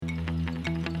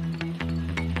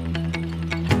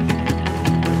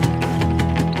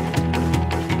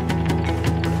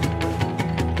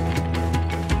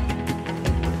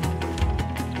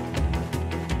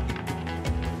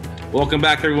Welcome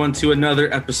back, everyone, to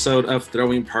another episode of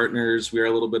Throwing Partners. We are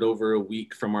a little bit over a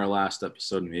week from our last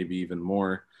episode, maybe even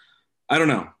more. I don't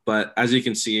know, but as you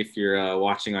can see, if you're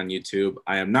watching on YouTube,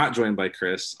 I am not joined by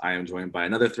Chris. I am joined by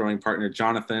another throwing partner,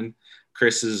 Jonathan.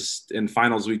 Chris is in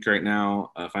finals week right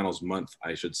now, finals month,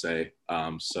 I should say.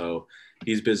 So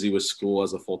he's busy with school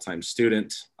as a full-time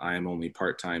student. I am only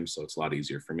part-time, so it's a lot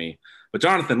easier for me. But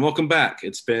Jonathan, welcome back.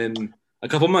 It's been a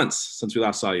couple months since we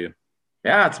last saw you.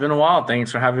 Yeah, it's been a while.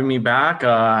 Thanks for having me back.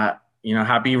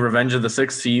 Happy Revenge of the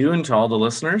Sixth to you and to all the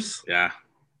listeners. Yeah.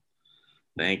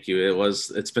 Thank you.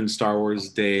 It's been Star Wars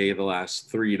Day the last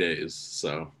 3 days.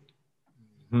 So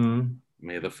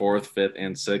May the 4th, 5th,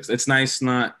 and 6th. It's nice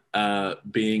not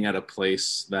being at a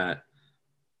place that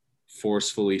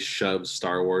forcefully shoves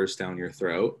Star Wars down your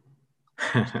throat.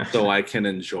 So I can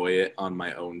enjoy it on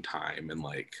my own time and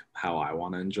like how I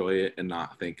want to enjoy it and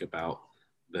not think about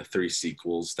the 3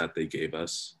 sequels that they gave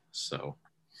us. So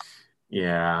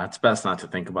yeah, it's best not to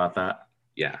think about that.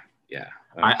 Yeah.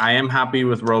 I am happy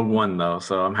with Rogue One though,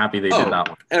 so I'm happy they did that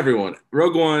one. Everyone,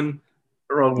 Rogue One.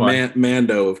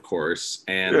 Mando, of course.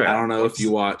 And yeah, I don't know if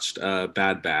you watched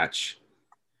Bad Batch.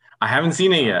 I haven't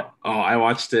seen it yet. I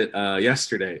watched it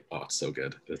yesterday. Oh, it's so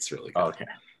good. It's really good. Okay.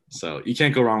 So you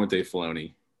can't go wrong with Dave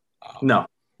Filoni. No.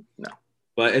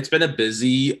 But it's been a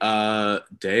busy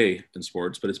day in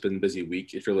sports, but it's been a busy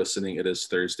week. If you're listening, it is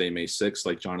Thursday, May 6th,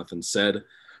 like Jonathan said.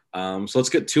 So let's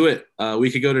get to it. A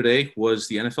week ago today was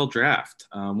the NFL draft.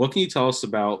 What can you tell us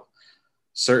about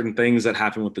certain things that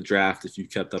happened with the draft if you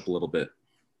kept up a little bit?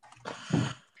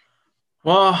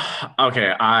 Well,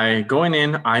 okay. Going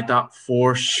in, I thought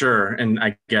for sure, and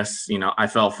I guess, I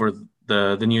fell for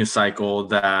the news cycle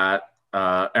that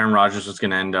Aaron Rodgers was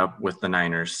going to end up with the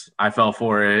Niners. I fell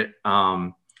for it.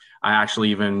 I actually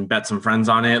even bet some friends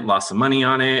on it, lost some money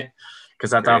on it,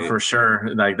 because I thought for sure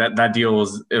like that deal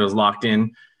was locked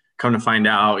in. Come to find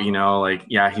out,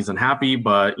 he's unhappy,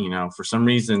 but for some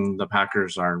reason the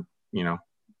Packers are,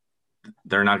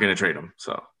 they're not going to trade him.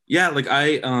 So yeah, like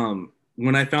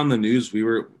when I found the news,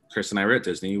 Chris and I were at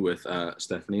Disney with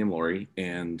Stephanie and Lori,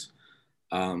 and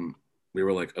we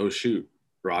were like, oh shoot,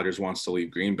 Rodgers wants to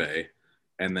leave Green Bay.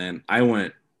 And then I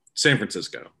went San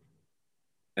Francisco.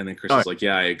 And then Chris was like,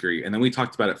 yeah, I agree. And then we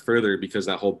talked about it further because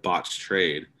that whole botched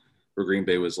trade where Green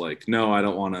Bay was like, no, we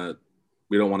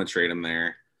don't want to trade him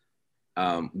there.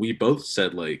 We both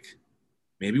said like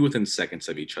maybe within seconds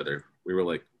of each other, we were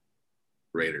like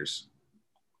Raiders.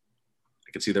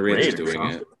 I could see the Raiders doing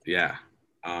it. Yeah.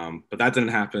 But that didn't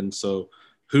happen. So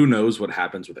who knows what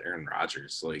happens with Aaron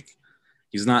Rodgers? Like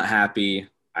he's not happy.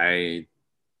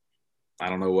 I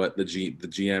don't know what the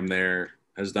GM there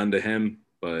has done to him,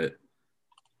 but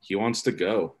he wants to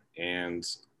go. And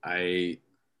I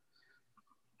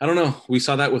don't know. We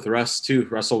saw that with Russ too.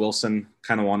 Russell Wilson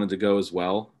kind of wanted to go as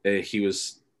well.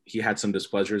 He had some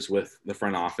displeasures with the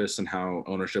front office and how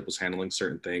ownership was handling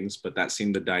certain things, but that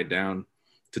seemed to die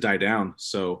down.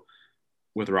 So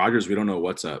with Rodgers, we don't know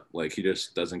what's up. Like he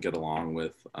just doesn't get along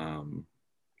with the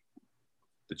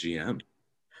GM.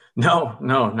 No,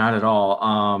 not at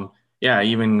all. Yeah,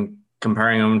 even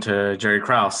comparing him to Jerry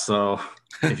Krause. So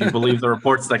if you believe the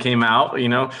reports that came out,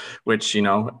 which,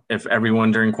 if everyone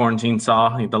during quarantine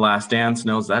saw The Last Dance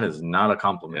knows that is not a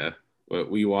compliment. Yeah,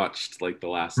 we watched like the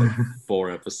last 4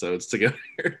 episodes together.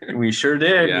 We sure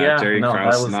did. Yeah. Jerry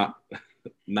Krause,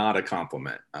 not a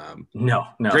compliment. No.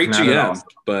 Great GM,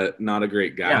 but not a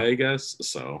great guy, I guess.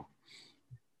 So.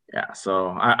 Yeah, so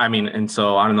I mean, and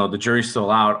so I don't know, the jury's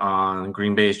still out on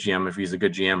Green Bay's GM if he's a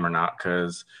good GM or not,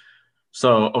 because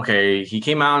he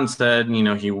came out and said,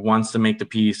 he wants to make the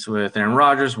peace with Aaron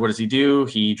Rodgers. What does he do?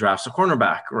 He drafts a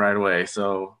cornerback right away.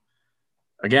 So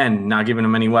again, not giving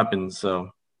him any weapons.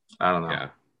 So I don't know. Yeah,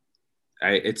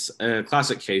 it's a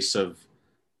classic case of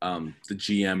the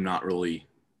GM not really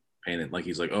paying it. Like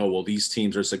he's like, oh well, these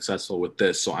teams are successful with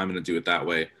this, so I'm going to do it that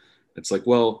way. It's like,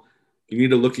 well, you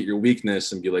need to look at your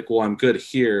weakness and be like, well, I'm good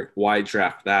here. Why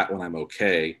draft that when I'm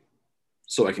okay?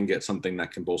 So I can get something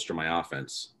that can bolster my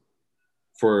offense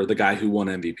for the guy who won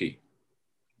MVP.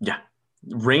 Yeah.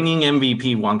 Reigning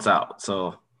MVP wants out.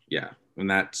 So yeah. And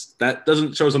that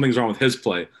doesn't show something's wrong with his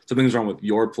play. Something's wrong with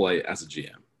your play as a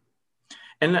GM.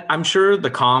 And I'm sure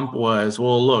the comp was,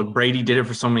 well, look, Brady did it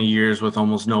for so many years with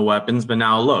almost no weapons, but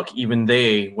now look, even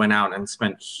they went out and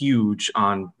spent huge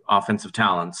on offensive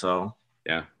talent. So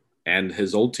yeah. And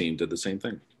his old team did the same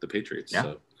thing, the Patriots. Yeah.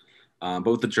 So, but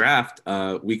with the draft,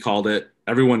 we called it.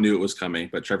 Everyone knew it was coming,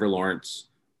 but Trevor Lawrence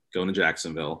going to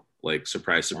Jacksonville, like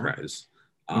surprise.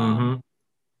 Mm-hmm.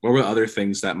 What were other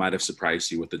things that might have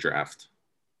surprised you with the draft?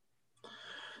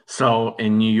 So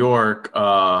in New York,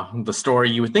 the story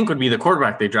you would think would be the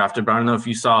quarterback they drafted, but I don't know if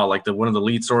you saw, like, one of the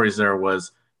lead stories there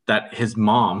was that his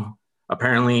mom,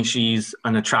 apparently she's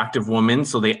an attractive woman,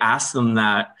 so they asked them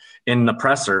that in the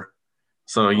presser.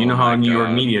 So you Oh know how my New York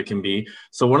God. media can be.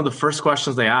 So one of the first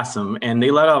questions they asked him, and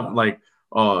they let out like,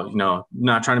 "Oh,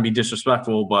 not trying to be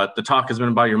disrespectful, but the talk has been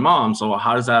about your mom. So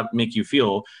how does that make you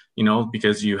feel?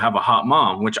 Because you have a hot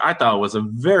mom," which I thought was a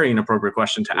very inappropriate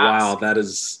question to Wow,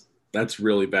 ask. that's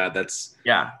really bad.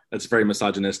 Yeah, That's very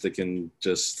misogynistic and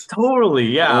just totally.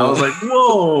 Yeah, I was like,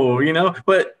 oh. whoa.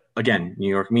 But again, New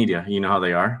York media, you know how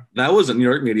they are. That wasn't New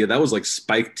York media. That was like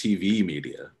Spike TV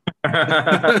media. Yeah,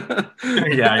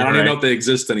 I you're don't even know right. if they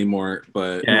exist anymore,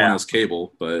 but no one Yeah, has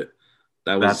cable. But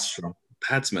that that's was true.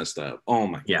 that's messed up. Oh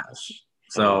my Yeah. gosh.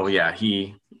 So Oh, yeah,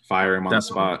 he fire him on the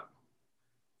definitely.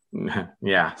 spot.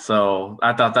 Yeah, so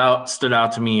I thought that stood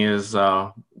out to me as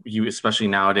you, especially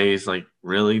nowadays, like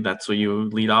really, that's what you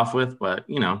lead off with. But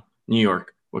New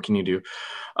York, what can you do?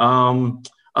 Um,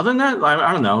 Other than that,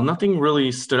 I don't know. Nothing really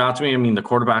stood out to me. I mean, the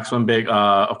quarterbacks won big.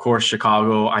 Of course,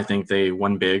 Chicago. I think they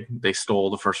won big. They stole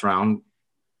the first round.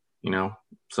 You know,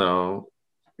 so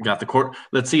got the court.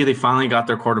 Let's see, they finally got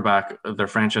their quarterback, their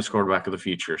franchise quarterback of the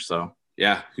future. So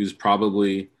Yeah, who's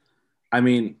probably. I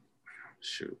mean,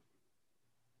 shoot,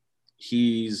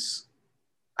 he's.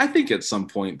 I think at some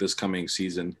point this coming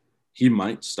season, he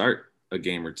might start a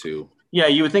game or two. yeah,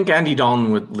 you would think Andy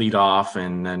Dalton would lead off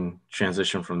and then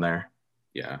transition from there.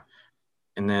 Yeah,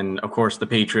 And then, of course, the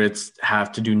Patriots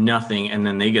have to do nothing, and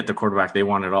then they get the quarterback they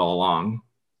wanted all along.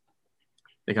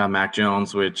 They got Mac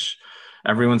Jones, which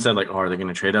everyone said, like, oh, are they going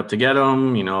to trade up to get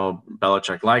him?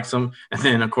 Belichick likes him. And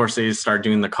then, of course, they start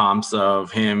doing the comps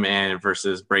of him and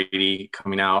versus Brady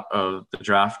coming out of the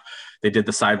draft. They did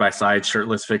the side-by-side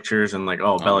shirtless pictures and, like,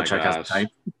 oh, oh my Belichick has a gosh. type.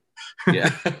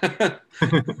 Yeah.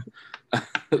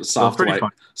 So it's pretty fun.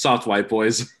 Soft white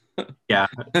boys. Yeah,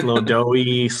 a little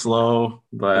doughy, slow,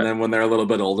 And but then when they're a little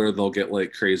bit older, they'll get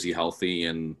like crazy healthy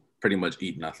and pretty much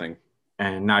eat nothing.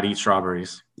 and not eat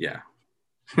strawberries. Yeah.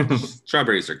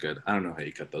 Strawberries are good. I don't know how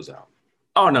you cut those out.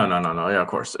 Oh no, no, no, no. Yeah, of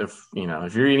course. If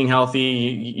you're eating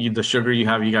healthy, the sugar you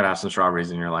have, you gotta have some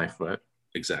strawberries in your life. But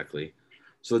Exactly.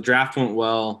 So the draft went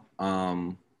well. I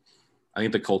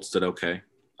think the Colts did okay.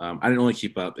 I didn't really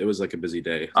keep up. It was like a busy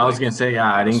day. I was Like gonna say, yeah,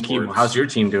 a I lot of didn't keep. How's sports. your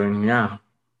team doing? Yeah,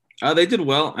 They did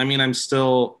well. I mean, I'm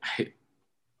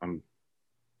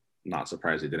not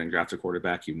surprised they didn't draft a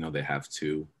quarterback, even though they have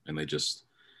two, and they just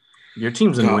your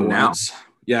team's in got win now. Wentz.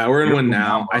 Yeah, we're in You're win in win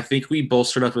now, now. I bro. think we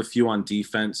bolstered up a few on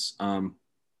defense,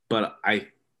 but I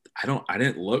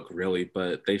didn't look really,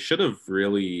 but they should have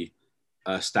really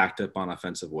stacked up on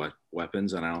offensive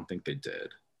weapons, and I don't think they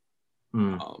did.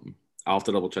 Hmm. I'll have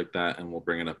to double check that, and we'll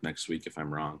bring it up next week if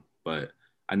I'm wrong. But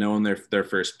I know in their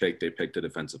first pick, they picked a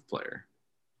defensive player,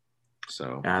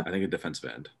 so Yeah, I think a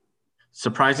defensive end.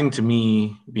 surprising to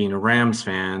me, being a Rams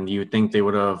fan, you would think they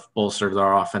would have bolstered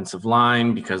their offensive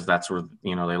line because that's where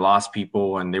they lost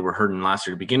people and they were hurting last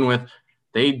year to begin with.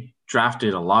 They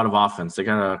drafted a lot of offense. They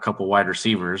got a couple wide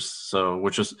receivers, so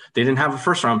which was they didn't have a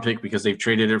first round pick because they've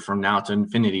traded it from now to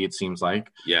infinity. It seems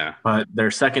like, Yeah, but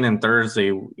their second and thirds,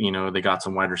 they got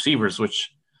some wide receivers,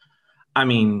 which I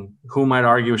mean, who might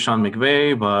argue with Sean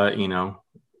McVay, but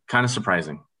kind of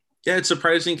surprising. yeah, it's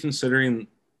surprising considering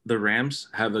the Rams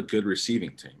have a good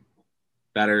receiving team.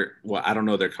 That are well, I don't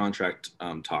know their contract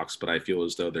talks, but I feel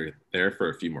as though they're there for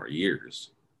a few more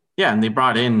years. Yeah, and they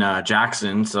brought in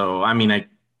Jackson. So, I mean,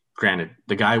 granted,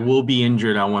 the guy will be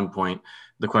injured at one point.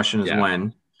 The question is Yeah,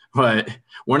 when. But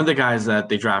one of the guys that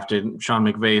they drafted, Sean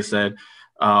McVay, said,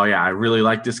 "Oh yeah, I really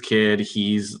like this kid.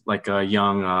 He's like a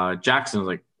young Jackson." I was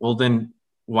like, well, then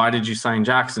why did you sign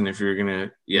Jackson if you're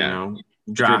gonna, yeah.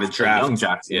 If you're the draft a young draft,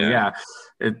 Jackson? yeah, Yeah,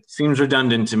 it seems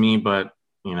redundant to me, but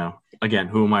again,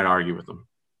 who might argue with them?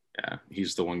 yeah,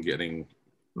 he's the one getting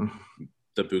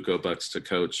the Buco Bucks to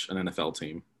coach an NFL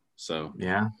team. So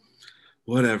Yeah,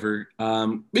 whatever.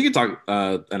 We can talk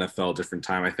NFL different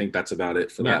time. I think that's about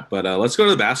it for yeah. that. But let's go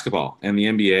to the basketball and the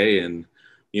NBA. And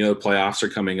the playoffs are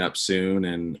coming up soon,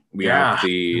 and we have Yeah,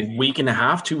 the week and a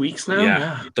half, 2 weeks now.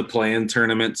 Yeah. the play-in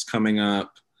tournaments coming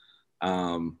up.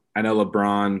 I know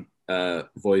LeBron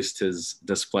voiced his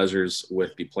displeasures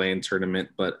with the play-in tournament,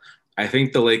 but I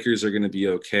think the Lakers are going to be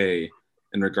okay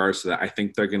in regards to that. I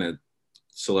think they're going to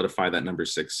solidify that number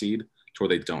 6 seed to where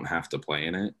they don't have to play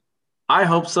in it. I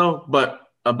hope so, but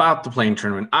about the playing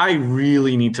tournament, I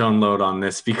really need to unload on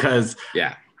this because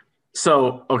Yeah,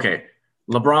 okay,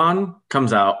 LeBron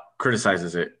comes out,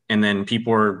 criticizes it, and then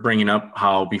people are bringing up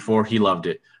how before he loved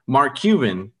it. Mark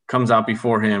Cuban comes out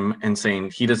before him and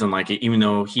saying he doesn't like it, even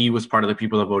though he was part of the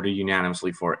people that voted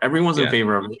unanimously for it. Everyone's in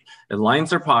favor of it. It lines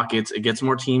their pockets. It gets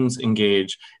more teams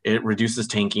engaged. It reduces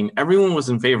tanking. Everyone was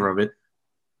in favor of it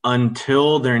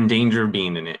until they're in danger of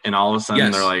being in it. And all of a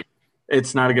sudden they're like,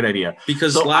 it's not a good idea.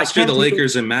 Because last year the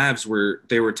Lakers and Mavs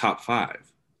were top 5.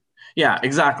 Yeah,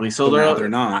 exactly. So they're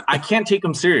not. I can't take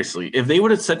them seriously. If they would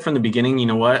have said from the beginning, you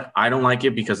know what, I don't like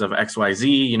it because of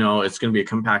XYZ, you know, it's going to be a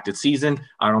compacted season.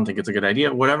 I don't think it's a good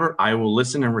idea. Whatever. I will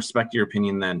listen and respect your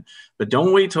opinion then. But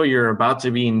don't wait till you're about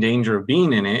to be in danger of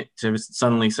being in it to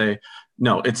suddenly say,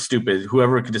 no, it's stupid.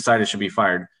 Whoever could decide it should be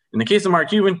fired. In the case of Mark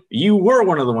Cuban, you were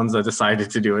one of the ones that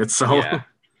decided to do it. So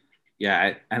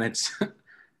yeah, and it's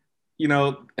you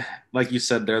know, like you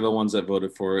said, they're the ones that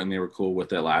voted for it and they were cool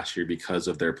with it last year because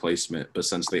of their placement. But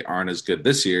since they aren't as good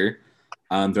this year,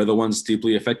 they're the ones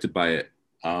deeply affected by it.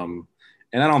 And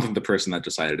I don't think the person that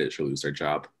decided it should lose their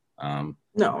job. No,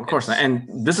 of course not. And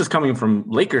this is coming from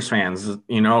Lakers fans.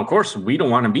 You know, of course, we don't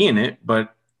want to be in it,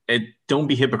 but don't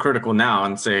be hypocritical now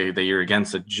and say that you're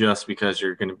against it just because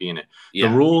you're going to be in it. Yeah.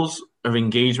 The rules of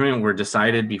engagement were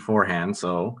decided beforehand.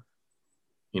 So,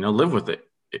 you know, live with it.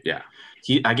 Yeah.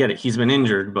 I get it. He's been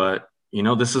injured, but, you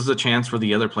know, this is a chance for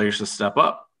the other players to step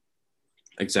up.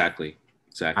 Exactly.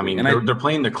 I mean, they're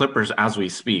playing the Clippers as we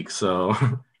speak, so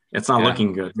it's not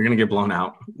looking good. They're going to get blown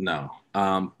out. No.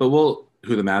 But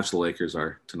who the Mavs, the Lakers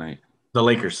are tonight? The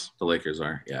Lakers. The Lakers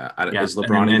are, yeah. Is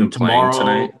LeBron even playing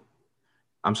tonight?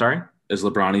 I'm sorry? Is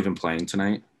LeBron even playing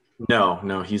tonight?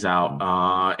 No, he's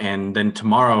out. And then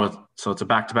tomorrow, so it's a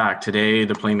back-to-back. Today,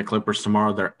 they're playing the Clippers.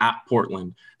 Tomorrow, they're at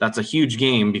Portland. That's a huge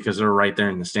game because they're right there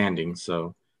in the standings.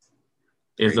 So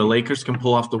if the Lakers can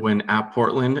pull off the win at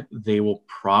Portland, they will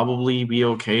probably be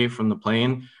okay from the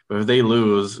play-in. But if they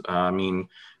lose, then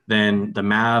the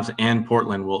Mavs and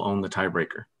Portland will own the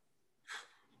tiebreaker.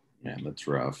 Man, that's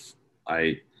rough.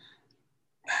 I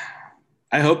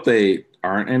hope they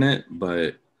aren't in it,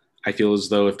 but I feel as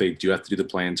though if they do have to do the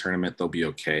play-in tournament, they'll be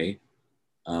okay.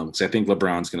 Because I think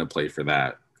LeBron's going to play for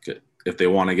that. If they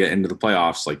want to get into the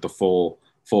playoffs, like the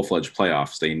full-fledged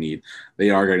playoffs they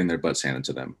are getting their butts handed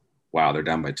to them. Wow, they're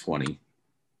down by 20.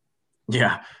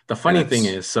 Yeah, the funny thing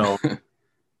is, so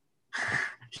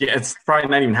it's probably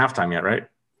not even halftime yet, right?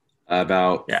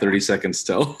 About 30 seconds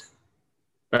still.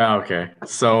 Okay.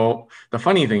 So the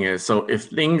funny thing is, so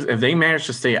if they manage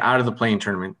to stay out of the play-in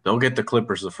tournament, they'll get the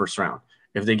Clippers the first round.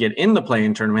 If they get in the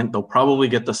play-in tournament, they'll probably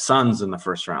get the Suns in the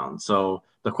first round. So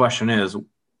the question is,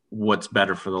 what's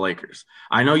better for the Lakers?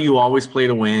 I know you always play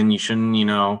to win. You shouldn't, you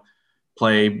know,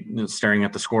 play staring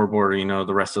at the scoreboard or, you know,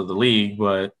 the rest of the league,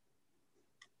 but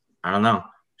I don't know.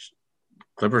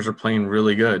 Clippers are playing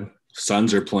really good.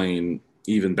 Suns are playing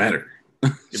even better.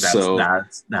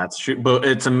 That's true, but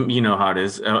it's you know how it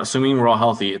is. Assuming we're all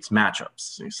healthy, it's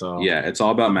matchups. So yeah, it's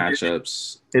all about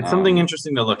matchups. It's something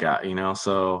interesting to look at, you know.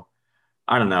 So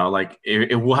I don't know, like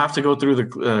it will have to go through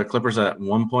the Clippers at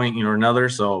one point, you know, or another.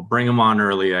 So bring them on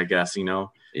early, I guess. You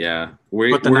know. Yeah,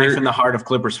 put the knife in the heart of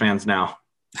Clippers fans now.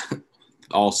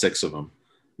 All 6 of them.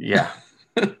 Yeah,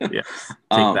 yeah.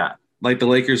 Take that. Like the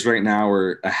Lakers right now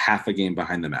are a half a game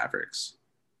behind the Mavericks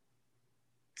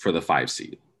for the 5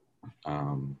 seed.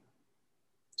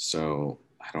 So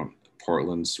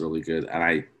Portland's really good.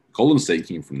 And Golden State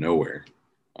came from nowhere.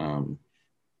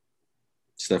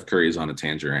 Steph Curry's on a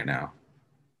tangent right now.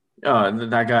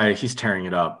 That guy, he's tearing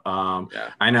it up.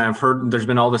 I know I've heard there's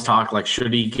been all this talk, like,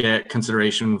 should he get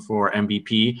consideration for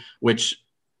MVP, which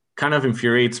kind of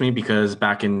infuriates me because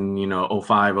back in, you know,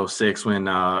 05, 06, when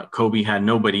Kobe had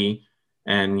nobody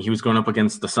and he was going up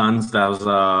against the Suns, that was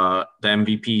the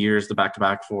MVP years, the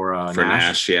back-to-back for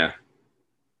Nash. Yeah.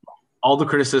 All the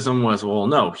criticism was, well,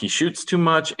 no, he shoots too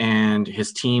much and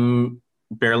his team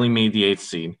barely made the 8th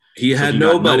seed. He had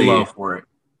nobody. No love for it.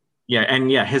 Yeah,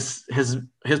 and his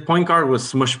point guard was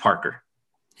Smush Parker.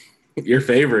 Your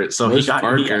favorite, Smush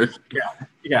Parker.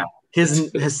 Yeah.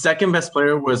 His second best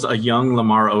player was a young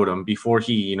Lamar Odom before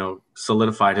he, you know,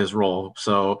 solidified his role.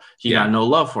 So he got no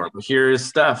love for it. But here is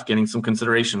Steph getting some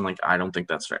consideration. Like, I don't think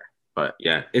that's fair. But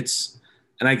yeah,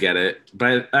 and I get it.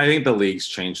 But I think the league's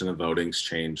changed and the voting's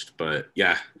changed. But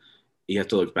yeah, you have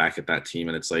to look back at that team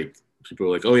and it's like people are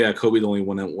like, oh yeah, Kobe only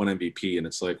won MVP, and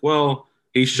it's like, well,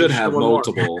 he should have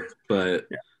multiple, but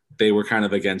they were kind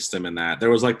of against him in that. There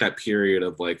was like that period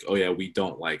of like, oh yeah, we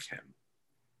don't like him.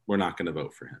 We're not going to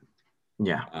vote for him.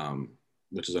 Yeah.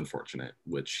 Which is unfortunate,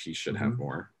 which he should have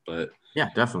more. But yeah,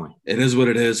 definitely. It is what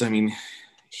it is. I mean,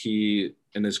 he,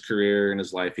 in his career, in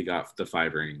his life, he got the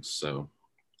 5 rings. So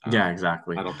yeah,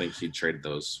 exactly. I don't think he'd traded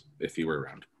those if he were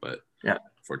around. But yeah,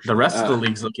 the rest of the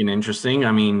league's looking interesting.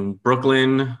 I mean,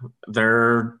 Brooklyn,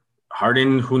 they're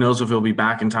Harden, who knows if he'll be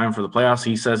back in time for the playoffs.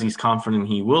 He says he's confident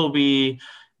he will be. In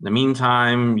the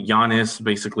meantime, Giannis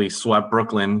basically swept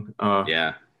Brooklyn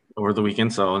over the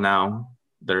weekend. So now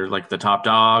they're like the top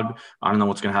dog. I don't know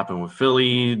what's going to happen with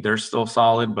Philly. They're still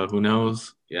solid, but who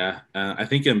knows? Yeah. I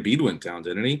think Embiid went down,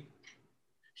 didn't he?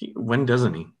 When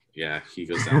doesn't he? Yeah, he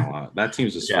goes down a lot. That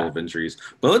team's just full of injuries.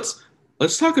 But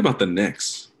let's talk about the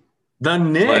Knicks. The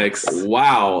Knicks. Like,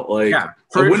 wow. Like, a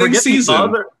winning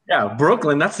season.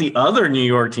 Brooklyn, that's the other New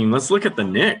York team. Let's look at the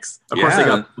Knicks. Of course, they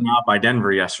got beaten out by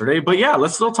Denver yesterday. But, yeah,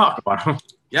 let's still talk about them.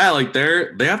 Yeah, like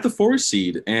they have the 4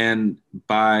 seed. And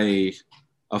by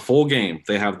a full game,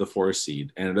 they have the 4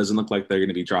 seed. And it doesn't look like they're going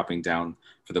to be dropping down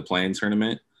for the play-in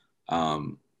tournament.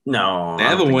 No. They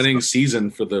have a winning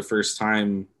season for the first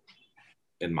time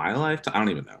in my lifetime. I don't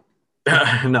even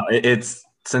know. No, it's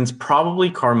since probably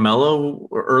Carmelo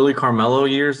or early Carmelo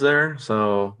years there.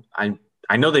 So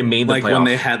I know they made the like playoffs. When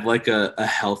they had like a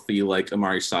healthy like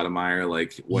Amari Stoudemire,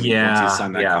 like once he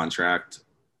signed that contract.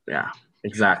 Yeah,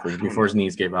 exactly. Before his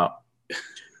knees gave out.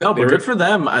 No, but good for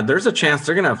them. There's a chance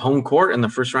they're gonna have home court in the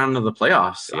first round of the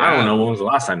playoffs. Yeah. I don't know when was the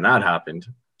last time that happened.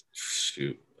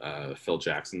 Shoot, Phil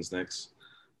Jackson's Knicks.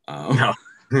 No.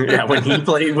 Yeah, when he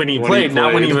played,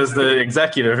 not when he was the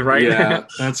executive, right? Yeah,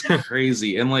 that's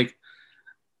crazy. And like,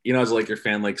 you know, as a Laker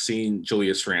fan, like seeing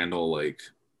Julius Randle like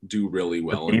do really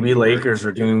well. The baby Lakers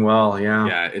are doing well, yeah.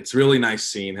 Yeah, it's really nice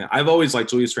seeing him. I've always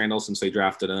liked Julius Randle since they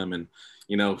drafted him, and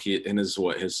you know, he in his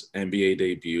NBA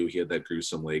debut, he had that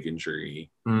gruesome leg injury.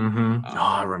 Mm-hmm.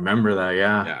 I remember that.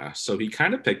 Yeah. Yeah. So he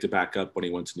kind of picked it back up when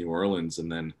he went to New Orleans,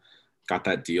 and then got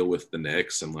that deal with the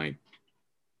Knicks, and like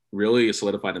really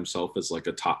solidified himself as like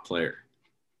a top player.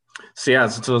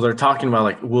 So they're talking about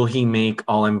like, will he make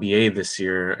All NBA this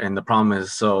year? And the problem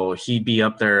is, so he'd be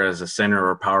up there as a center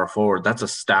or power forward. That's a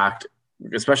stacked,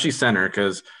 especially center,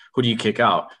 because who do you kick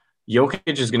out?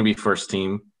 Jokic is going to be first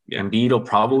team. Yeah. Embiid will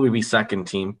probably be second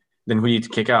team. Then who do you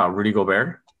kick out? Rudy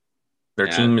Gobert? Their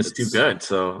team is too good.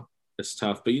 So it's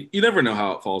tough, but you never know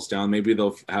how it falls down. Maybe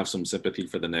they'll have some sympathy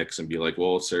for the Knicks and be like,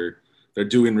 well, they're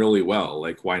doing really well.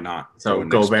 Like, why not? So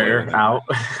Gobert out.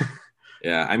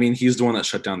 Yeah, I mean, he's the one that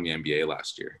shut down the NBA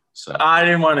last year. So I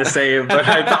didn't want to say it, but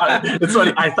I thought it's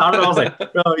funny. I thought it. I was like,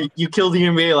 "Oh, you killed the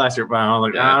NBA last year," but I was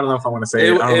like, I don't know if I want to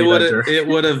say it. It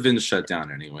would have been shut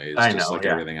down anyways, just like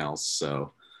everything else.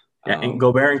 So and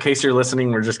Gobert, in case you're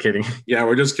listening, we're just kidding. Yeah,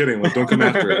 we're just kidding. Like, don't come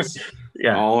after us.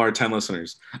 Yeah, all our 10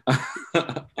 listeners.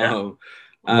 One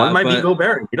might be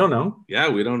Gobert. We don't know. Yeah,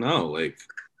 we don't know. Like,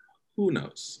 who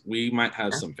knows? We might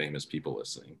have some famous people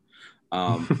listening.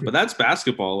 But that's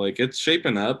basketball. Like, it's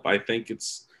shaping up. I think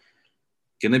it's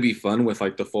going to be fun with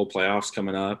like the full playoffs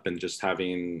coming up, and just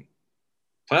having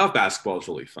playoff basketball is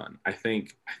really fun. I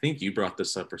think you brought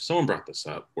this up, or someone brought this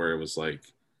up, where it was like,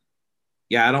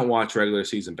 yeah, I don't watch regular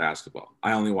season basketball.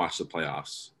 I only watch the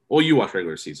playoffs. Well, you watch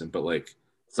regular season, but like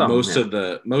most of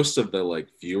the like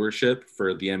viewership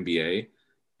for the NBA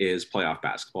is playoff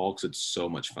basketball because it's so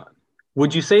much fun.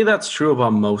 Would you say that's true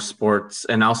about most sports?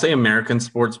 And I'll say American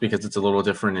sports because it's a little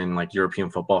different in like European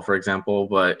football, for example.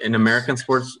 But in American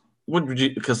sports, would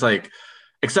you, because like,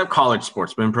 except college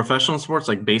sports, but in professional sports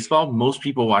like baseball, most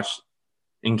people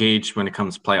engage when it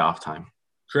comes playoff time.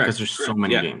 Correct. Because there's so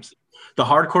many games. The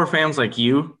hardcore fans like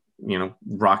you know,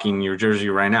 rocking your jersey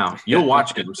right now, you'll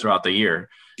watch games throughout the year.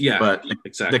 Yeah, but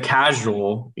exactly. The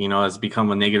casual, you know, has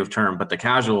become a negative term, but the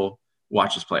casual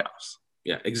watches playoffs.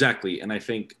 Yeah, exactly. And I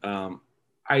think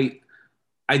I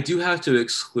do have to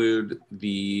exclude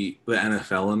the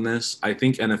NFL in this. I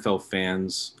think NFL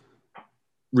fans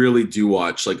really do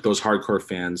watch, like those hardcore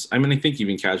fans. I mean, I think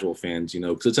even casual fans, you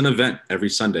know, because it's an event every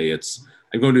Sunday.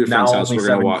 I'm going to a friend's house. We're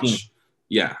going to watch.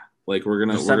 Yeah, like we're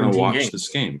gonna watch this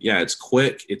game. Yeah, it's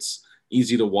quick. It's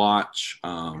easy to watch.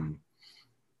 I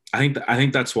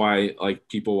think that's why like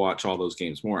people watch all those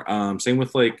games more. Same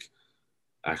with like.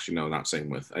 Actually, no, not same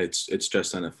with. It's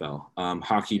just NFL.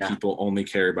 Hockey people only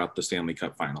care about the Stanley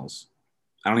Cup finals.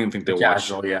 I don't even think they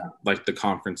watch like the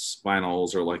conference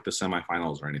finals or like the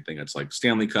semifinals or anything. It's like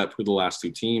Stanley Cup, who the last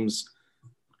 2 teams.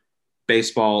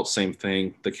 Baseball, same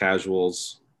thing. The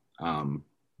casuals.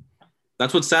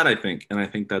 That's what's sad, I think. And I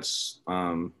think that's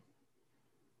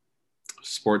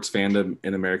sports fandom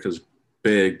in America is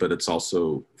big, but it's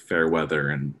also fair weather,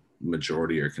 and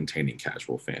majority are containing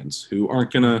casual fans who aren't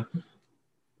going to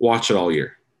watch it all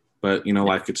year, but you know,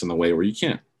 life gets in the way where you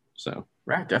can't. So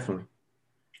right, definitely.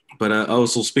 But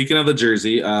so speaking of the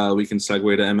jersey, we can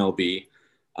segue to MLB.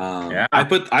 I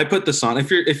put this on.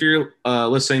 If you're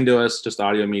listening to us, just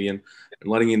audio medium, and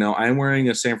letting you know, I'm wearing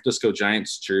a San Francisco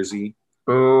Giants jersey.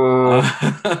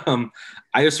 I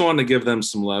just wanted to give them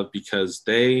some love because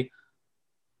they're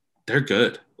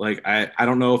good. like I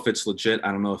don't know if it's legit.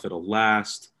 I don't know if it'll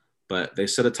last, but they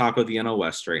sit atop of the NL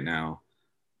West right now.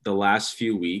 The last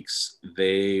few weeks,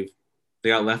 they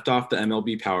got left off the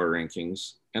MLB power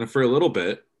rankings, and for a little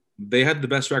bit, they had the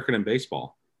best record in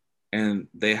baseball. And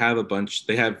they have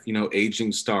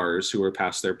aging stars who are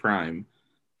past their prime,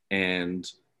 and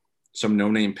some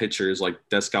no-name pitchers like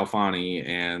Descalfani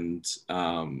and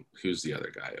who's the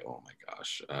other guy? Oh my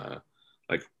gosh,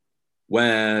 like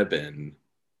Webb, and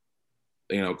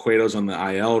Cueto's on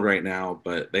the IL right now,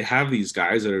 but they have these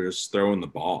guys that are just throwing the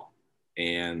ball,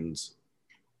 and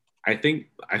I think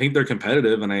they're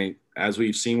competitive, and as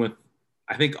we've seen with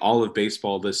I think all of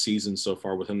baseball this season so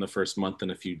far within the first month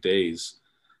and a few days,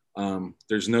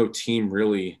 there's no team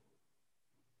really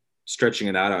stretching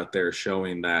it out there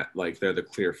showing that like they're the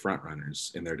clear front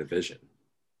runners in their division.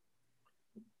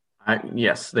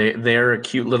 Yes, they're a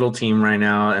cute little team right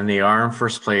now, and they are in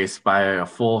first place by a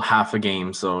full half a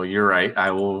game. So you're right.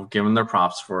 I will give them their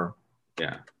props for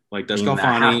like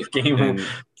Descalfani and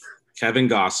Kevin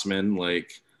Gossman,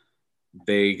 like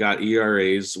they got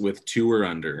ERAs with 2 or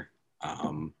under.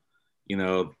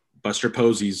 Buster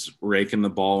Posey's raking the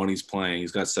ball when he's playing.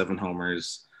 He's got 7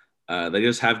 homers. They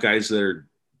just have guys that are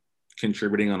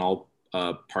contributing on all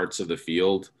parts of the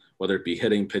field, whether it be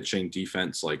hitting, pitching,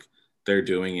 defense. Like they're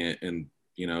doing it, and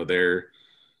they're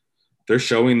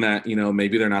showing that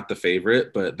maybe they're not the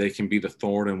favorite, but they can be the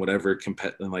thorn in whatever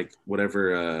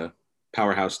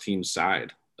powerhouse team's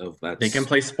side of that. They can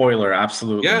play spoiler,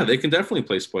 absolutely. Yeah, they can definitely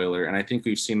play spoiler, and I think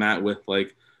we've seen that with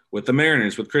the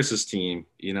Mariners, with Chris's team.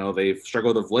 They've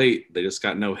struggled of late. They just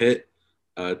got no hit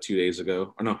 2 days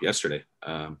ago, or no, yesterday.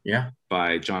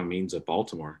 By John Means of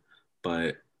Baltimore.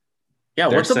 But yeah,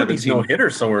 what's up with these no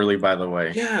hitters so early? By the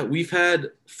way, yeah, we've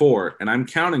had 4, and I'm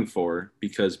counting 4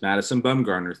 because Madison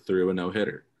Bumgarner threw a no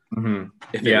hitter. Mm-hmm.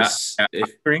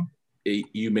 If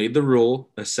you made the rule,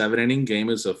 a 7-inning game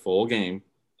is a full game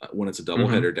when it's a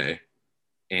doubleheader day,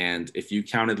 and if you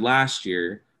counted last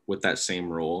year with that same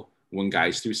rule, when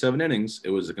guys threw 7 innings, it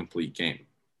was a complete game.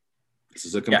 This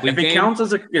is a complete game.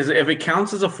 If it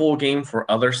counts as a full game for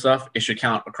other stuff, it should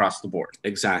count across the board.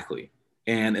 Exactly.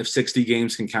 And if 60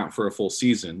 games can count for a full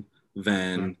season,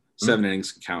 then 7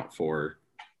 innings can count for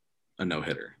a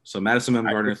no-hitter. So Madison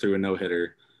Bumgarner threw a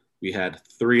no-hitter. We had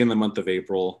 3 in the month of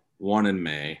April, 1 in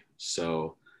May.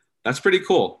 So that's pretty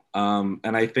cool.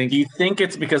 And I think. Do you think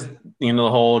it's because the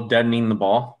whole deadening the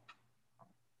ball?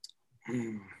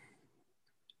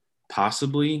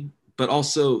 Possibly, but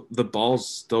also the ball's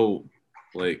still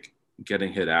like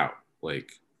getting hit out.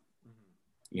 Like,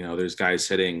 there's guys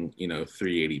hitting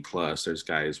 380 plus. There's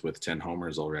guys with 10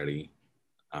 homers already.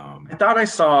 I thought I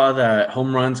saw that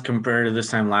home runs compared to this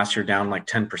time last year down like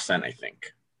 10%. I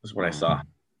think is what I saw. I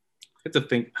have to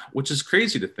think, which is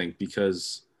crazy to think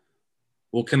because,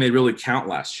 well, can they really count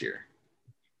last year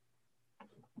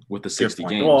with the 60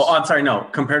 games? Well, I'm sorry, no.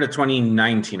 Compared to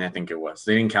 2019, I think it was.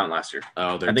 They didn't count last year.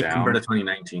 Oh, they're I think down. Compared to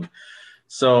 2019.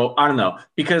 So I don't know,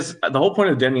 because the whole point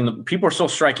of deadening, people are still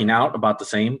striking out about the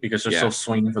same because they're still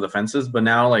swinging for the fences. But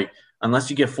now, like, unless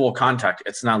you get full contact,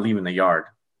 it's not leaving the yard.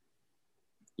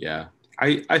 Yeah,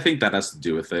 I think that has to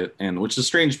do with it, and which is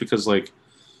strange because like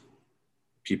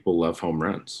people love home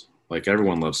runs. Like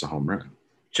everyone loves a home run.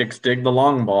 Chicks dig the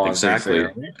long ball. Exactly.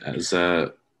 As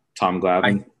Tom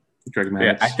Glavine, Greg Maddux.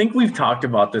 Yeah, I think we've talked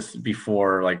about this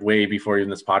before, like way before even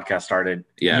this podcast started.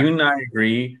 Yeah. You and I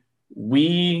agree.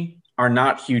 We are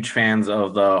not huge fans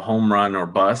of the home run or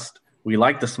bust. We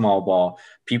like the small ball.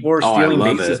 People are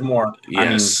stealing bases more.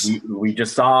 Yes. I mean, we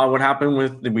just saw what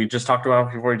happened we just talked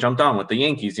about before we jumped on with the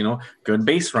Yankees, good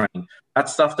base running.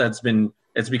 That's stuff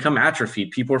it's become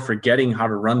atrophied. People are forgetting how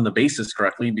to run the bases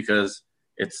correctly because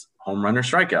it's home run or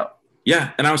strikeout.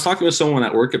 Yeah. And I was talking with someone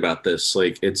at work about this.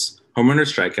 Like it's home run or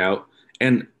strikeout,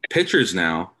 and pitchers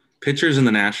in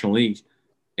the National League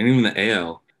and even the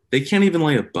AL, they can't even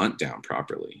lay a bunt down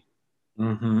properly.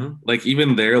 Mm-hmm. Like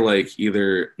even they're like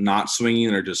either not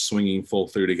swinging or just swinging full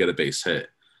through to get a base hit.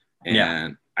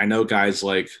 And I know guys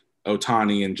like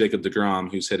Ohtani and Jacob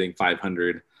deGrom, who's hitting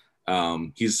 500.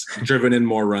 He's driven in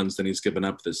more runs than he's given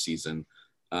up this season.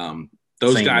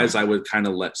 Those guys I would kind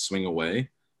of let swing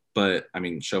away. But I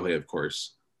mean, Shohei, of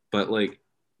course. But like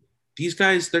these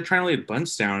guys, they're trying to lay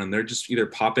bunts down and they're just either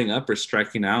popping up or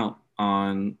striking out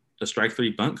on a strike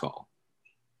 3 bunt call.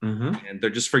 Mm-hmm. And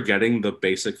they're just forgetting the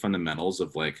basic fundamentals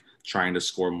of like trying to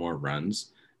score more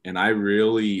runs. And I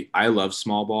love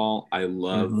small ball. I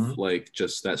love like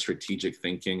just that strategic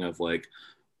thinking of like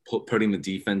putting the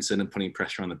defense in and putting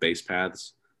pressure on the base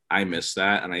paths. I miss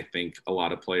that. And I think a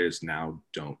lot of players now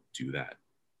don't do that.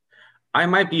 I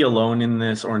might be alone in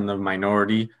this or in the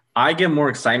minority. I get more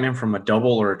excitement from a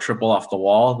double or a triple off the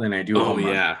wall than I do a Oh home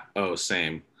run. yeah. Oh,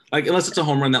 same. Like unless it's a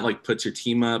home run that like puts your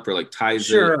team up or like ties it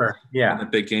Sure. in a Yeah.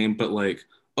 big game, but like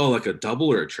oh, like a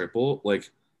double or a triple, like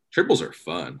triples are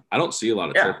fun. I don't see a lot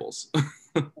of Yeah. triples.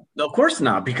 Of course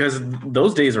not, because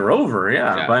those days are over.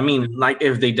 Yeah. But Yeah. I mean, like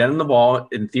if they deaden the ball,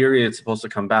 in theory, it's supposed to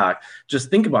come back. Just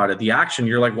think about it. The action,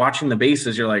 you're like watching the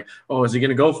bases. You're like, oh, is he going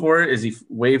to go for it? Is he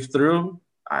wave through?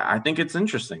 I think it's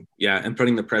interesting. Yeah, and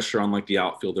putting the pressure on like the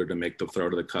outfielder to make the throw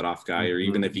to the cutoff guy, or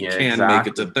even if he Yeah, can make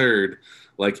it to exactly. third,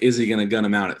 like is he going to gun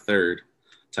him out at third,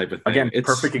 type of thing. Again,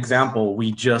 perfect example.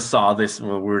 We just saw this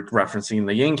when we were referencing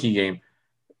the Yankee game.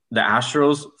 The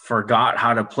Astros forgot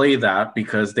how to play that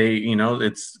because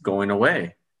it's going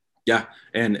away. Yeah,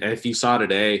 and if you saw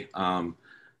today, I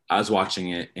was watching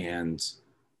it and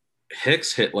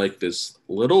Hicks hit like this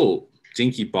little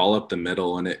dinky ball up the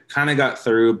middle, and it kind of got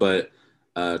through, but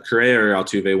Correa or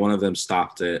Altuve, one of them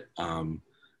stopped it.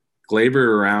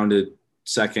 Glaber rounded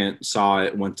second, saw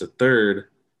it, went to third.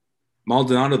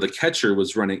 Maldonado, the catcher,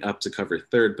 was running up to cover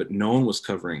third, but no one was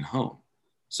covering home.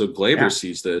 So Glaber Yeah.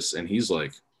 sees this and he's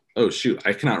like, "Oh shoot,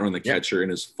 I cannot run the Yeah. catcher in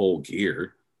his full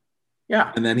gear."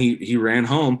 Yeah. And then he ran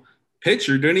home.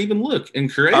 Pitcher didn't even look, and I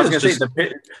was Correa's gonna say just the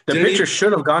didn't pitcher even.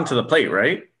 should have gone to the plate,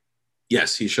 right?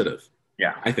 Yes, he should have.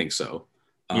 Yeah. I think so.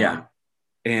 Yeah.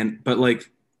 But like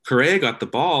Correa got the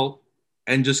ball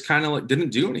and just kind of like didn't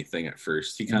do anything at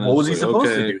first. He kind of What was was he like,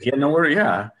 supposed to okay, do? He had nowhere.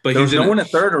 Yeah. but There he was no didn't. one at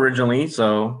third originally,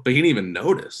 so But he didn't even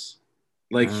notice.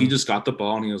 Like he uh, just got the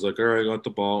ball and he was like, all right, I got the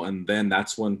ball. And then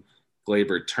that's when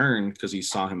Glaber turned because he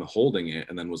saw him holding it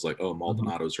and then was like, oh, mhm.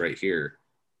 Maldonado's right here.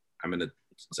 I'm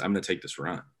gonna take this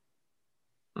run.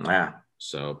 Yeah.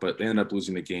 So, but they ended up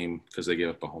losing the game because they gave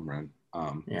up a home run.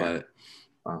 Yeah. But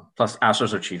Plus,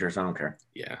 Astros are cheaters. I don't care.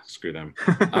 yeah, screw them.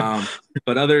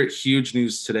 But other huge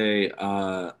news today,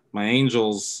 my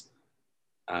Angels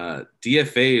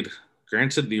DFA'd,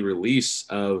 granted the release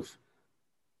of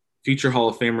future Hall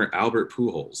of Famer Albert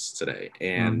Pujols today.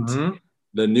 And Mm-hmm.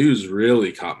 the news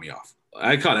really caught me off.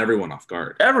 I caught everyone off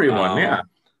guard. Everyone, yeah.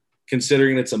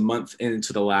 Considering it's a month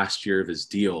into the last year of his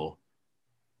deal,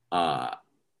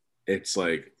 it's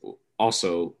like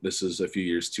also this is a few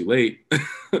years too late.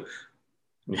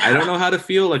 I don't know how to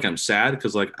feel. Like I'm sad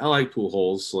because like I like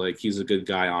Pujols. Like he's a good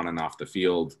guy on and off the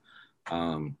field.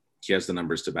 He has the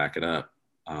numbers to back it up.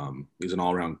 He's an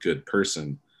all around good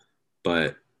person.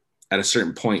 But at a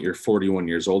certain point, you're 41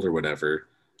 years old or whatever.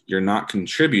 You're not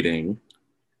contributing.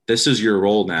 This is your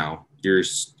role now. You're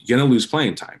going to lose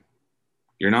playing time.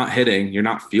 You're not hitting. You're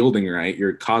not fielding right.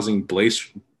 You're causing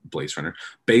base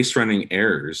running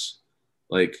errors.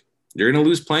 Like you're going to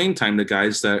lose playing time to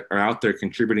guys that are out there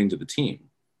contributing to the team.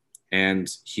 And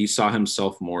he saw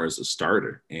himself more as a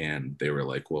starter. And they were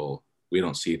like, well, we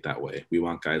don't see it that way. We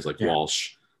want guys like Yeah.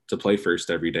 Walsh to play first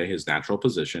every day, his natural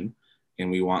position.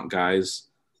 And we want guys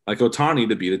like Ohtani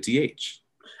to be the DH,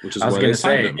 which is I was why going they to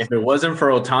signed say, him. if it wasn't for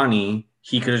Ohtani,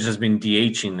 he could have just been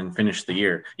DHing and finished the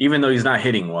year, even though he's not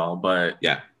hitting well. But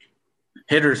Yeah.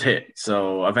 hitters hit.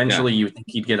 So eventually you would think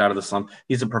he'd get out of the slump.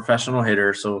 He's a professional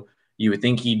hitter. So you would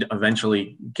think he'd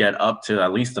eventually get up to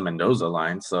at least the Mendoza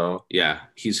line. So Yeah.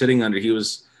 He's hitting under, he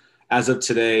was, as of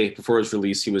today, before his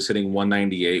release, he was hitting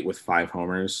 198 with 5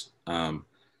 homers.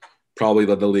 Probably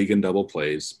led the league in double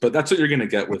plays. But that's what you're going to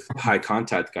get with high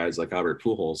contact guys like Albert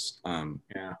Pujols.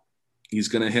 yeah, He's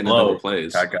going to hit in the double low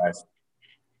plays. that guys.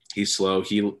 He's slow.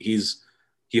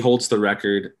 He holds the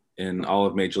record in all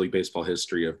of Major League Baseball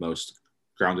history of most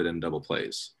grounded in double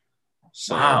plays.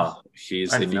 So Wow.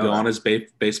 he's, I if didn't you know go that. on his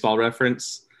baseball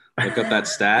reference, look up that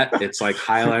stat. It's like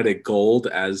highlighted gold,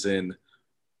 as in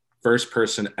first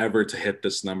person ever to hit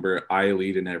this number. I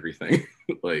lead in everything.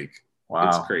 Like it's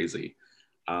Wow. crazy.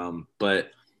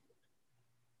 But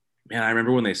man, I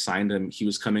remember when they signed him, he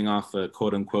was coming off a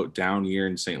quote unquote down year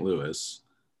in St. Louis.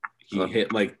 He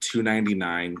hit like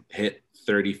 299, hit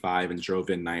 35, and drove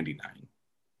in 99.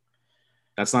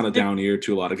 That's not a down year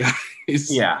to a lot of guys.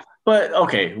 Yeah. But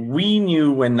okay, we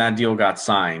knew when that deal got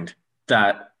signed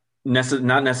that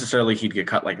not necessarily he'd get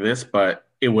cut like this, but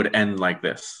it would end like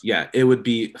this. Yeah, it would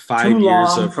be 5 Too years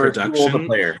long of for too old a production.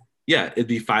 player. Yeah, it'd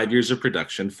be 5 years of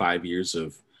production, 5 years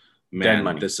of Dead man,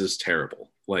 money. this is terrible.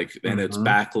 Like, and it's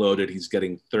backloaded. He's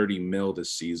getting 30 mil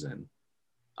this season.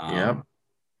 Yep.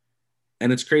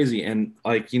 And it's crazy. And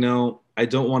like, I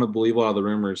don't want to believe a lot of the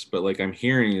rumors, but like I'm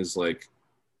hearing is like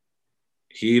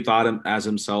he thought him as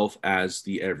himself as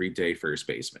the everyday first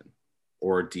baseman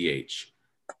or DH.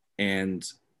 And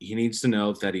he needs to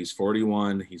know that he's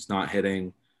 41, he's not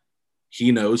hitting.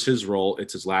 He knows his role.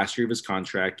 It's his last year of his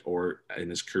contract or in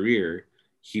his career.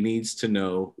 He needs to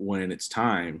know when it's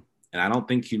time. And I don't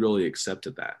think he really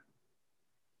accepted that.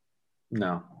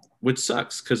 No. which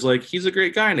sucks because like he's a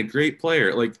great guy and a great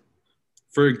player. Like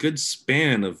for a good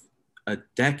span of a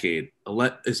decade,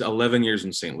 is 11 years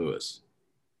in St. Louis,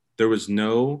 there was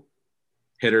no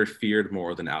hitter feared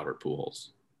more than Albert Pujols.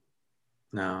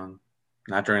 No,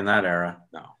 not during that era.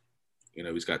 No,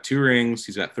 he's got 2 rings,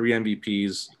 he's got 3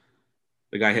 MVPs.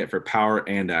 The guy hit for power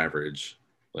and average.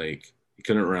 Like he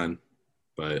couldn't run,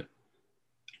 but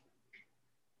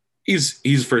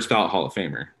he's first ballot Hall of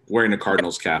Famer. Wearing a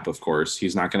Cardinals cap, of course.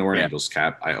 He's not going to wear an Angels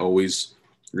cap. I always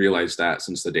realized that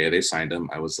since the day they signed him.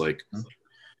 I was like,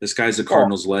 this guy's a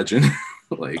Cardinals legend.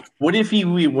 Like, what if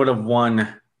we would have won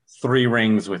 3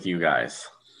 rings with you guys?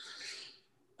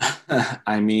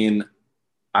 I mean,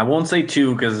 I won't say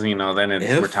 2 because then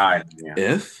we're tied. Yeah.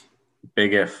 If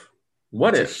big if.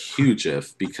 What it's if? A huge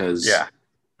if, because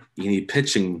you need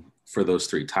pitching for those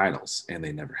 3 titles, and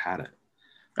they never had it.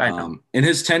 I know. In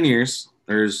his 10 years,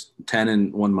 there's 10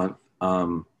 in 1 month.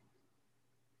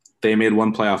 They made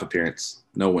 1 playoff appearance,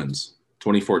 no wins.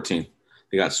 2014,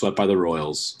 they got swept by the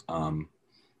Royals.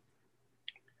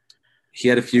 He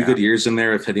had a few good years in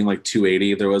there of hitting like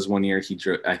 280. There was 1 year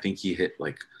I think he hit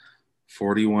like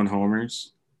 41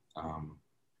 homers.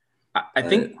 I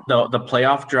think the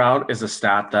playoff drought is a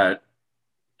stat that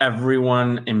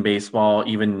everyone in baseball,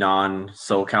 even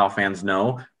non-SoCal fans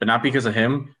know, but not because of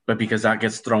him, but because that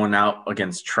gets thrown out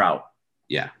against Trout.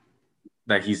 Yeah.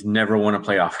 That he's never won a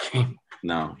playoff game.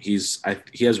 No, he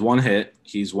has 1 hit.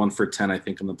 He's 1 for 10, I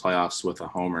think, in the playoffs with a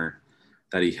homer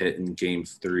that he hit in Game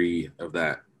 3 of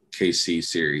that KC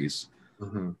series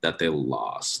that they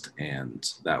lost,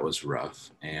 and that was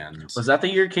rough. And was that the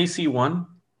year KC won?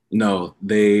 No,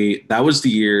 that was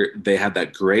the year they had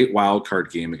that great wild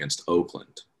card game against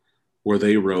Oakland, where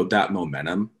they rode that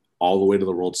momentum all the way to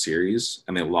the World Series,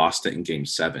 and they lost it in Game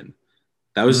 7.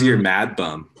 That was the year Mad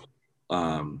Bum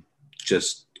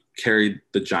just carried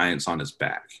the Giants on his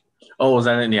back. Oh, was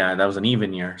that? Yeah, that was an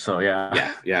even year. So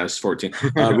yeah, it was 14.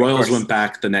 Royals went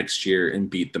back the next year and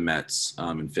beat the Mets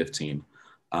in 15.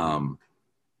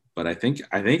 But I think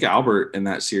Albert in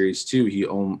that series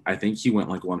too. I think he went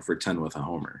like 1 for 10 with a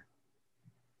homer.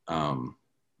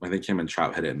 I think him and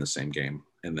Trout hit it in the same game,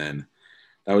 and then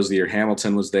that was the year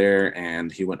Hamilton was there,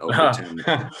 and he went 0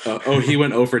 for 10. He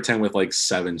went 0 for 10 with like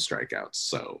 7 strikeouts.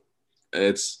 So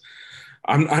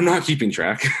I'm not keeping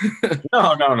track.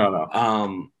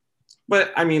 No.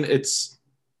 But I mean,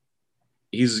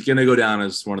 he's gonna go down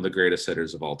as one of the greatest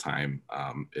hitters of all time.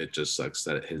 It just sucks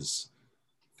that his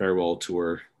farewell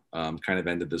tour kind of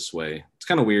ended this way. It's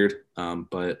kind of weird,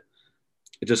 but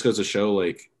it just goes to show,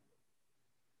 like,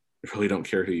 you really don't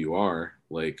care who you are.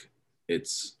 Like,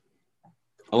 it's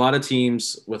a lot of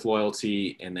teams with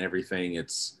loyalty and everything.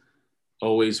 It's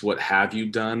always what have you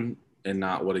done and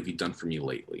not what have you done for me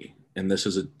lately. And this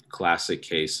is a classic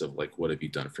case of like, what have you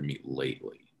done for me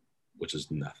lately, which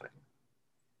is nothing.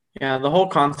 Yeah, the whole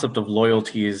concept of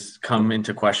loyalty has come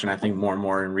into question, I think, more and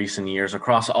more in recent years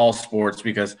across all sports,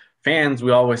 because fans,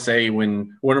 we always say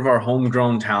when one of our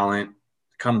homegrown talent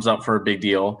comes up for a big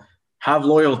deal, have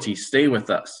loyalty, stay with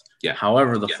us. Yeah.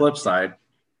 However, the flip side,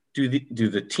 do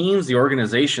the teams, the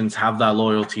organizations have that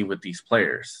loyalty with these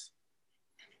players?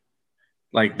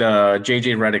 Like the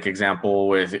JJ Redick example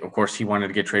with, of course, he wanted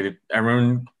to get traded.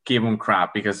 Everyone gave him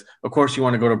crap because, of course, you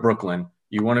want to go to Brooklyn.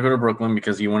 You want to go to Brooklyn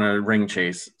because you want to ring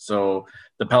chase. So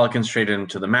the Pelicans traded him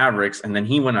to the Mavericks, and then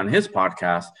he went on his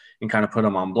podcast and kind of put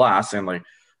him on blast. And like,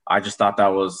 I just thought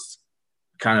that was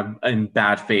kind of in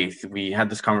bad faith. We had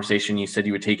this conversation. You said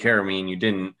you would take care of me, and you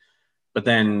didn't. But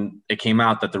then it came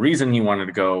out that the reason he wanted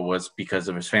to go was because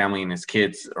of his family and his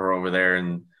kids are over there.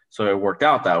 And so it worked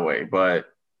out that way. But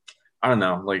I don't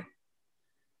know. Like,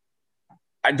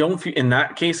 I don't feel, in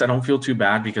that case, I don't feel too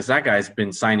bad because that guy's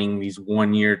been signing these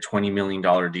 1 year, $20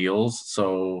 million deals.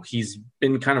 So he's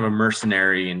been kind of a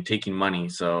mercenary and taking money.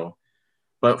 So,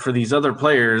 but for these other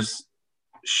players,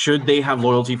 should they have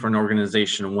loyalty for an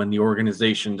organization when the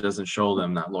organization doesn't show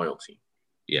them that loyalty?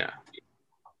 Yeah.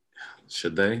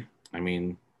 Should they? I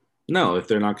mean, no, if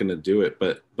they're not going to do it,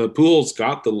 but Pujols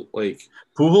got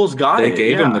They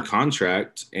gave him the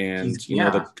contract, and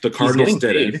the Cardinals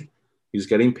did it. He's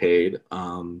getting paid.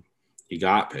 He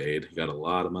got paid. He got a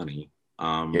lot of money.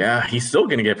 He's still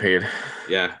going to get paid.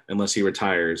 Yeah, unless he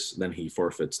retires, then he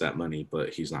forfeits that money,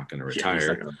 but he's not going to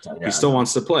retire. He still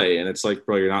wants to play, and it's like,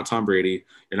 bro, you're not Tom Brady.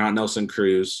 You're not Nelson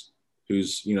Cruz,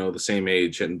 who's, the same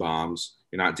age hitting bombs.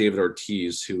 You're not David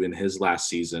Ortiz, who in his last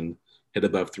season hit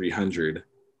above 300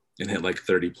 and hit like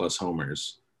 30-plus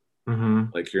homers. Mm-hmm.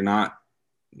 Like, you're not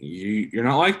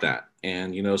like that.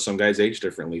 And, some guys age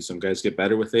differently. Some guys get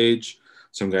better with age.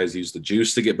 Some guys use the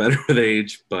juice to get better with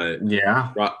age. But,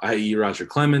 i.e. Roger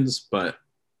Clemens. But,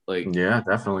 Like, Yeah,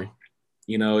 definitely.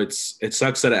 it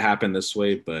sucks that it happened this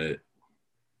way, but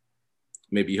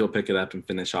maybe he'll pick it up and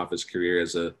finish off his career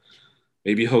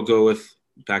maybe he'll go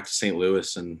back to St.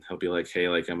 Louis and he'll be like, hey,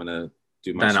 like I'm gonna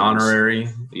do my That songs. honorary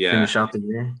Yeah, finish out the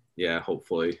year. yeah,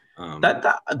 hopefully.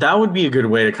 That would be a good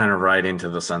way to kind of ride into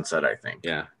the sunset, I think.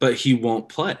 Yeah, but he won't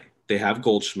play. They have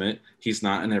Goldschmidt. He's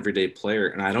not an everyday player,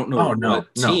 and I don't know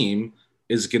what team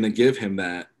is going to give him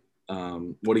that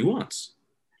what he wants.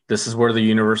 This is where the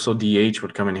universal DH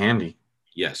would come in handy.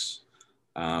 Yes,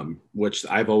 which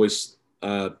I've always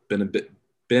been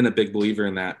a big believer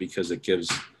in that because it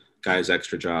gives guys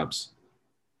extra jobs.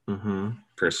 Mm-hmm.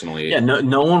 Personally, yeah,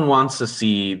 no one wants to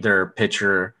see their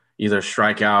pitcher either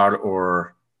strike out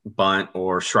or bunt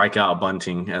or strikeout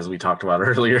bunting, as we talked about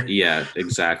earlier. Yeah,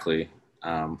 exactly.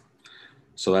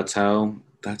 So that's how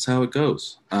it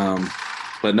goes.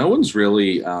 But no one's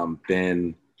really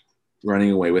been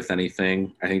running away with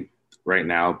anything. I think right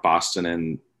now Boston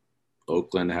and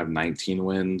Oakland have 19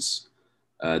 wins.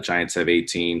 Giants have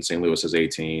 18. St. Louis has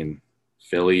 18.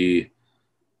 Philly,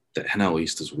 the NL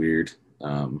East is weird.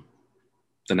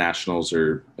 The Nationals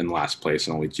are in last place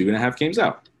and only 2.5 games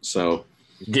out. So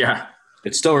yeah,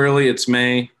 it's still early. It's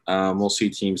May. We'll see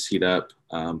teams heat up.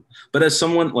 But as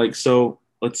someone I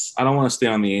don't want to stay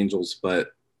on the Angels,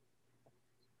 but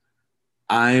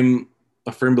I'm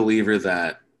a firm believer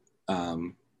that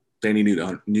they need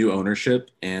new ownership,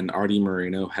 and Artie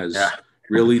Moreno has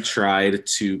really tried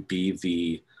to be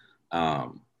the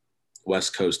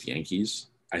West Coast Yankees.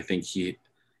 I think he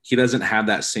doesn't have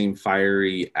that same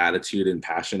fiery attitude and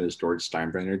passion as George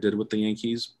Steinbrenner did with the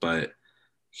Yankees, but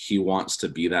he wants to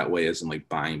be that way as in like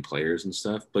buying players and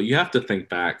stuff. But you have to think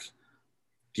back.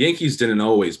 The Yankees didn't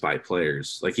always buy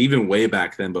players. Like even way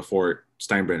back then before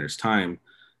Steinbrenner's time,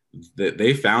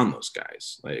 they found those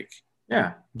guys. Like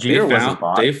Jeter wasn't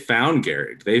bought. They found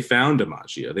Gehrig. They found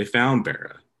DiMaggio. They found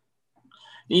Berra.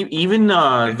 Even the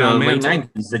late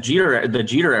 90s, the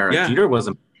Jeter era. Yeah. Jeter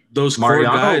wasn't. Those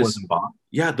Mariano core guys wasn't bought.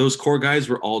 Yeah, those core guys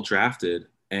were all drafted,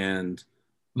 and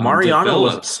Mariano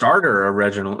was a starter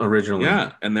originally.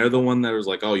 Yeah, and they're the one that was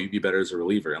like, "Oh, you'd be better as a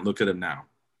reliever," and look at him now.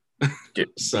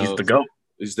 So he's the GOAT.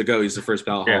 He's the GOAT. He's the first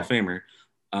ballot Hall of Famer.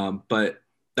 But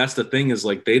that's the thing is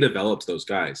like they developed those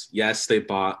guys. Yes, they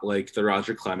bought like the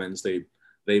Roger Clemens. They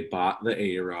bought the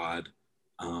A-Rod.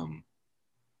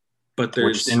 But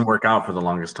which didn't work out for the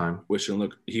longest time.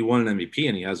 He won an MVP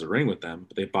and he has a ring with them.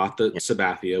 But they bought the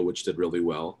Sabathia, which did really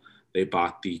well. They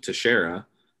bought the Teixeira.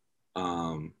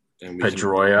 And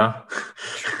Pedroia.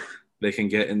 They can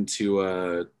get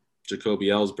into Jacoby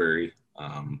Ellsbury.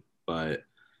 But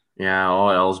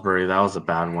Ellsbury, that was a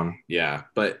bad one. Yeah,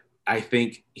 but I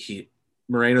think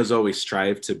Moreno's always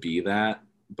strived to be that,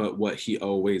 but what he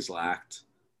always lacked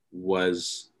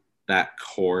was that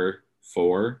core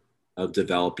four of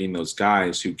developing those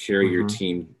guys who carry your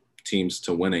teams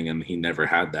to winning, and he never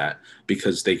had that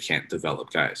because they can't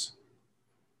develop guys.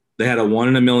 They had a 1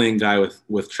 in a million guy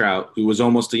with Trout, who was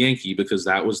almost a Yankee because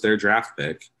that was their draft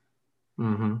pick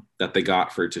that they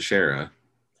got for Teixeira.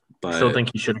 But I still think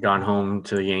he should have gone home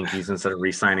to the Yankees instead of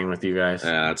re-signing with you guys.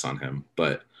 Yeah, that's on him.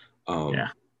 But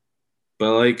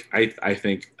but like I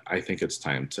think it's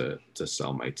time to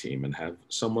sell my team and have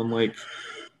someone like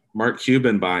Mark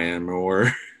Cuban buy him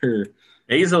or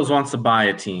Bezos wants to buy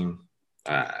a team.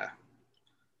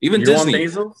 Even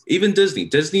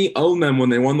Disney owned them when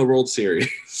they won the World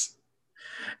Series.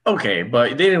 Okay,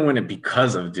 but they didn't win it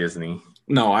because of Disney.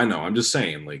 No, I know. I'm just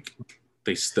saying, like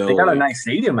they got a nice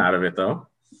stadium out of it, though.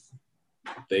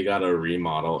 They got a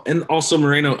remodel, and also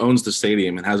Moreno owns the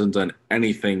stadium and hasn't done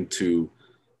anything to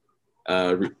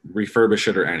refurbish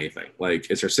it or anything. Like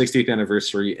it's their 60th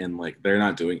anniversary, and like they're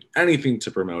not doing anything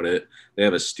to promote it. They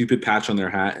have a stupid patch on their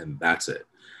hat, and that's it.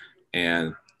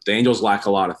 And the Angels lack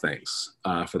a lot of things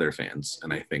for their fans,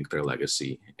 and I think their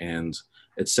legacy. And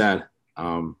it's sad.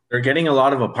 They're getting a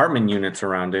lot of apartment units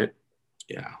around it.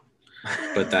 Yeah,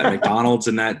 but that McDonald's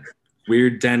and that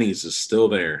weird Denny's is still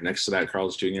there next to that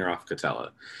Carl's Jr. off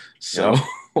Catella. So,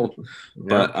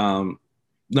 but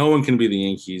no one can be the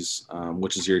Yankees,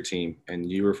 which is your team,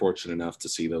 and you were fortunate enough to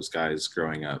see those guys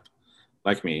growing up,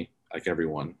 like me, like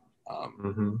everyone.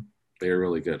 They were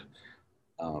really good.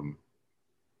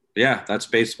 Yeah, that's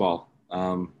baseball.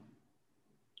 The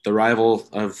rival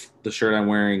of the shirt I'm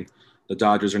wearing, the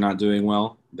Dodgers, are not doing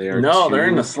well. They're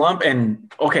in a slump. And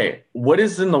okay, what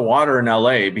is in the water in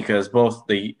LA? Because both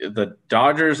the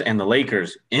Dodgers and the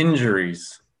Lakers,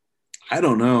 injuries. I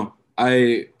don't know.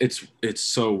 It's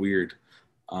so weird.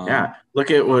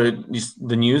 Look at what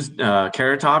the news.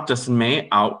 Carrot Top, Dustin May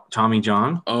out. Tommy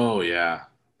John. Oh yeah,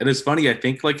 and it's funny. I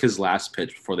think like his last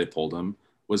pitch before they pulled him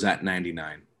was at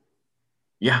 99.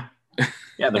 Yeah.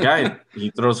 Yeah, the guy, he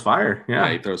throws fire. Yeah,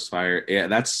 Yeah. he throws fire. Yeah,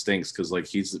 that stinks because like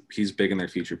he's big in their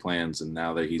future plans, and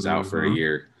now that he's out for a Mm-hmm.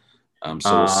 year,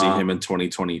 so we'll see him in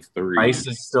 2023. Price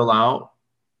is still out.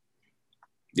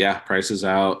 Yeah, Price is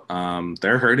out.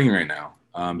 They're hurting right now.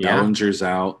 Yeah. Bellinger's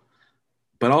out,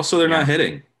 but also they're Yeah. not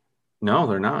hitting, No,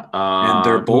 they're not. and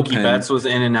their Mookie bullpen. Betts was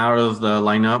in and out of the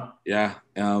lineup. Yeah,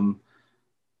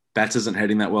 Betts isn't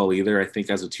hitting that well either. I think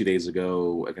as of 2 days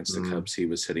ago against the Cubs, he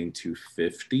was hitting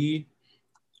 250.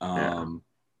 Yeah.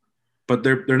 But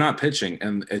they're not pitching,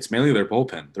 and it's mainly their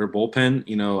bullpen. Their bullpen,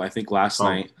 I think last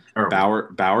night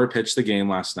Bauer pitched the game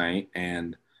last night,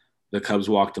 and the Cubs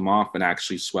walked him off and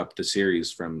actually swept the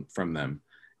series from them.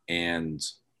 And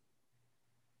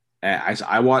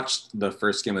I watched the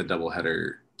first game of the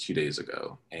doubleheader 2 days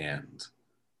ago, and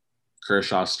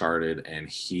Kershaw started, and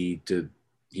he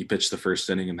pitched the first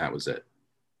inning, and that was it.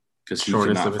 Because he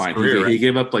could not find. He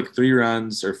gave up like 3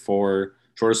 runs or 4,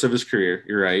 shortest of his career.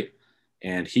 You're right,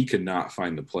 and he could not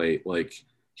find the plate. Like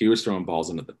he was throwing balls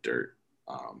into the dirt.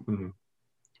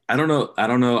 I don't know. I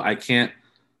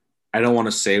don't want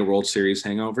to say World Series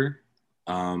hangover.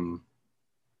 But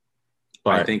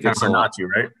I think it's hard not to,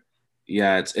 right?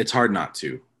 Yeah, it's hard not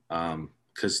to,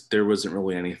 because there wasn't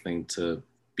really anything to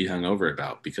be hungover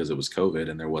about because it was COVID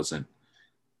and there wasn't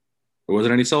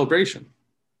any celebration.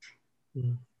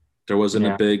 There wasn't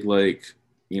a big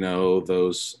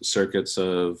those circuits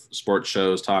of sports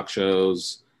shows, talk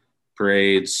shows,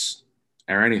 parades,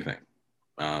 or anything.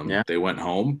 They went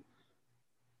home,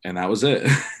 and that was it.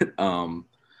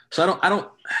 So I don't.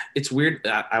 It's weird.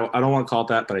 I don't want to call it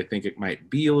that, but I think it might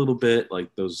be a little bit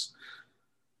like those.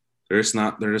 They're just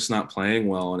not playing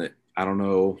well, and I don't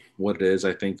know what it is.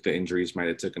 I think the injuries might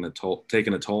have taken a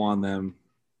toll on them.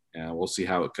 Yeah, we'll see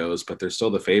how it goes, but they're still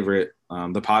the favorite.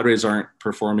 The Padres aren't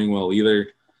performing well either.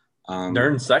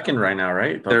 They're in second right now,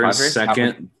 right? They're in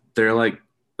second. They're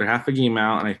half a game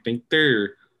out, and I think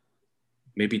they're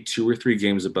maybe 2 or 3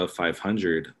 games above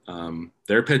 500.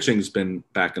 Their pitching's been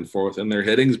back and forth, and their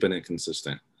hitting's been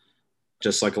inconsistent,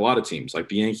 just like a lot of teams, like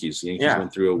the Yankees. The Yankees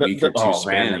went through a week or two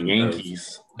span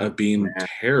of being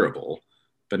terrible,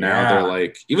 but now they're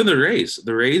like even the Rays.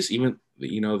 The Rays, even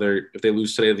if they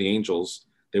lose today to the Angels,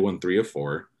 they won 3 of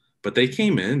 4, but they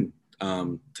came in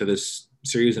to this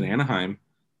series in Anaheim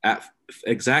at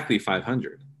exactly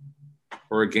 500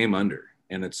 or a game under,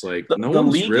 and it's like no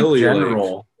one's really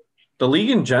like. The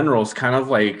league in general is kind of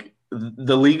like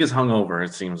the league is hungover,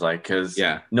 it seems like, because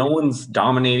no one's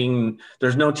dominating.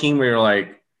 There's no team where you're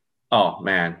like, oh,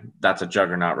 man, that's a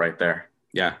juggernaut right there.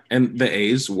 Yeah, and the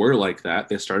A's were like that.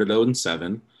 They started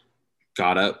 0-7,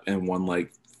 got up and won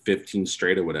like 15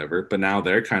 straight or whatever, but now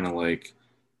they're kind of like,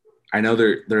 I know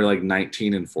they're like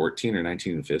 19-14 or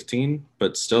 19-15,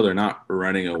 but still they're not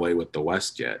running away with the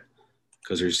West yet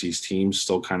because there's these teams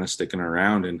still kind of sticking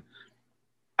around, and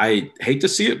I hate to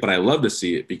see it, but I love to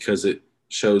see it because it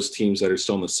shows teams that are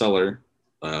still in the cellar,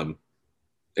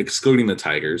 excluding the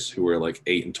Tigers, who are like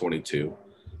 8-22.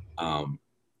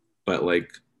 But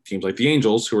like teams like the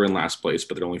Angels, who are in last place,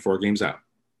 but they're only 4 games out.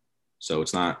 So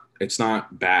it's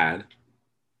not bad.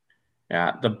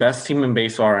 Yeah, the best team in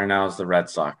baseball right now is the Red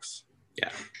Sox. Yeah.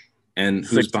 And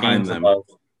who's behind them?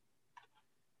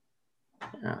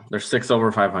 Yeah, they're 6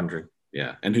 over 500.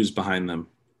 Yeah, and who's behind them?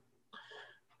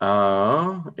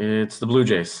 It's the Blue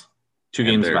Jays. 2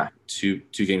 games back. Two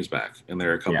games back, and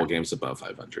they're a couple games above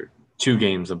 500. 2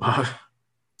 games above.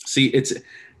 See,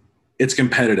 it's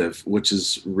competitive, which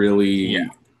is really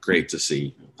great to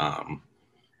see.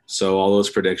 So all those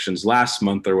predictions last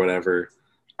month or whatever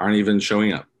aren't even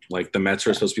showing up. Like the Mets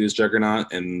are supposed to be this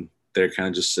juggernaut, and they're kind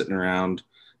of just sitting around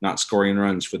not scoring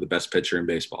runs for the best pitcher in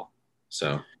baseball.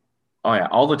 So,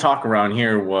 all the talk around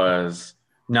here was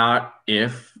not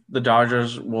if the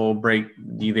Dodgers will break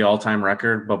the all-time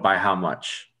record, but by how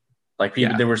much. Like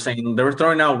people, they were saying they were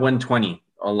throwing out 120.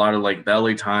 A lot of like the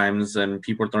LA Times and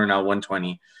people were throwing out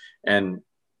 120, and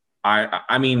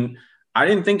I mean I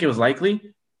didn't think it was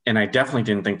likely, and I definitely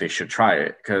didn't think they should try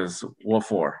it because what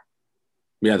for?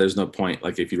 Yeah, there's no point.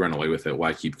 Like if you run away with it,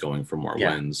 why keep going for more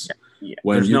wins? Yeah.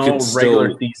 When there's no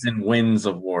regular season wins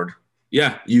award.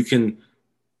 Yeah, you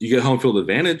get home field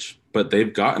advantage, but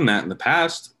they've gotten that in the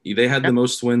past. They had the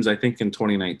most wins, I think, in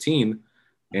 2019,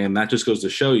 and that just goes to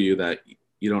show you that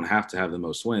you don't have to have the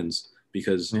most wins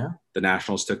because the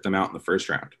Nationals took them out in the first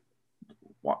round.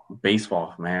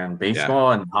 Baseball, man.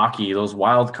 Baseball and hockey, those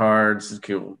wild cards,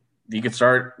 you could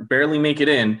start barely make it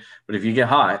in, but if you get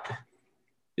hot.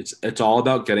 It's all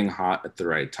about getting hot at the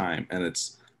right time, and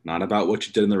it's not about what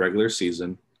you did in the regular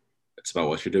season. It's about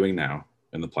what you're doing now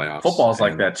in the playoffs. Football's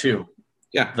like that too.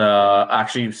 Yeah.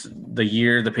 The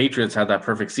year the Patriots had that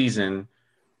perfect season,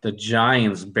 the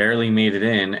Giants barely made it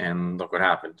in, and look what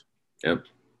happened. Yep.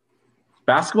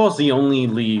 Basketball is the only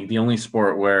league, the only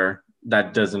sport where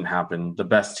that doesn't happen. The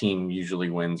best team usually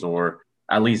wins, or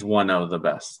at least one of the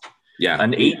best. Yeah.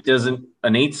 An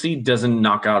eight seed doesn't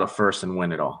knock out a first and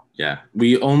win it all. Yeah.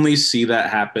 We only see that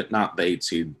happen, not the 8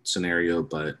 seed scenario,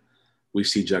 but we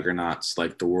see juggernauts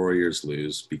like the Warriors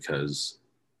lose because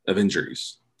of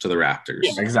injuries to the Raptors.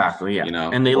 Yeah, exactly. Yeah. You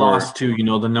know, and they lost to,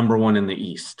 the number one in the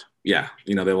East. Yeah.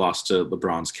 They lost to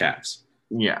LeBron's Cavs.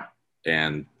 Yeah.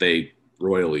 And they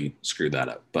royally screwed that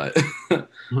up. But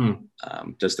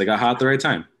just they got hot at the right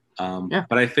time.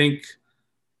 But I think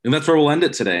and that's where we'll end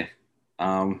it today.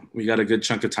 We got a good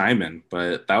chunk of time in,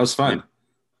 but that was fun.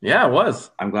 Yeah, it was.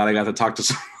 I'm glad I got to talk to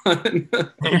someone.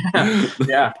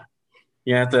 Yeah.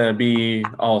 You have to be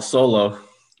all solo.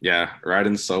 Yeah,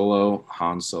 riding solo,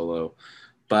 Han Solo.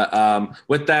 But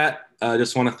with that, I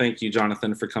just want to thank you,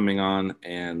 Jonathan, for coming on,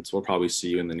 and we'll probably see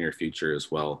you in the near future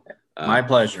as well. My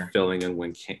pleasure. Filling in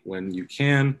when you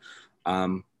can.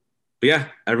 But yeah,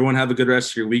 everyone have a good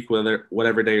rest of your week,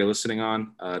 whatever day you're listening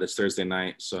on. It's Thursday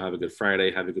night, so have a good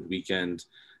Friday, have a good weekend.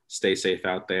 Stay safe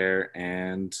out there,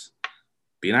 and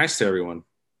be nice to everyone.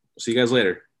 See you guys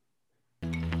later.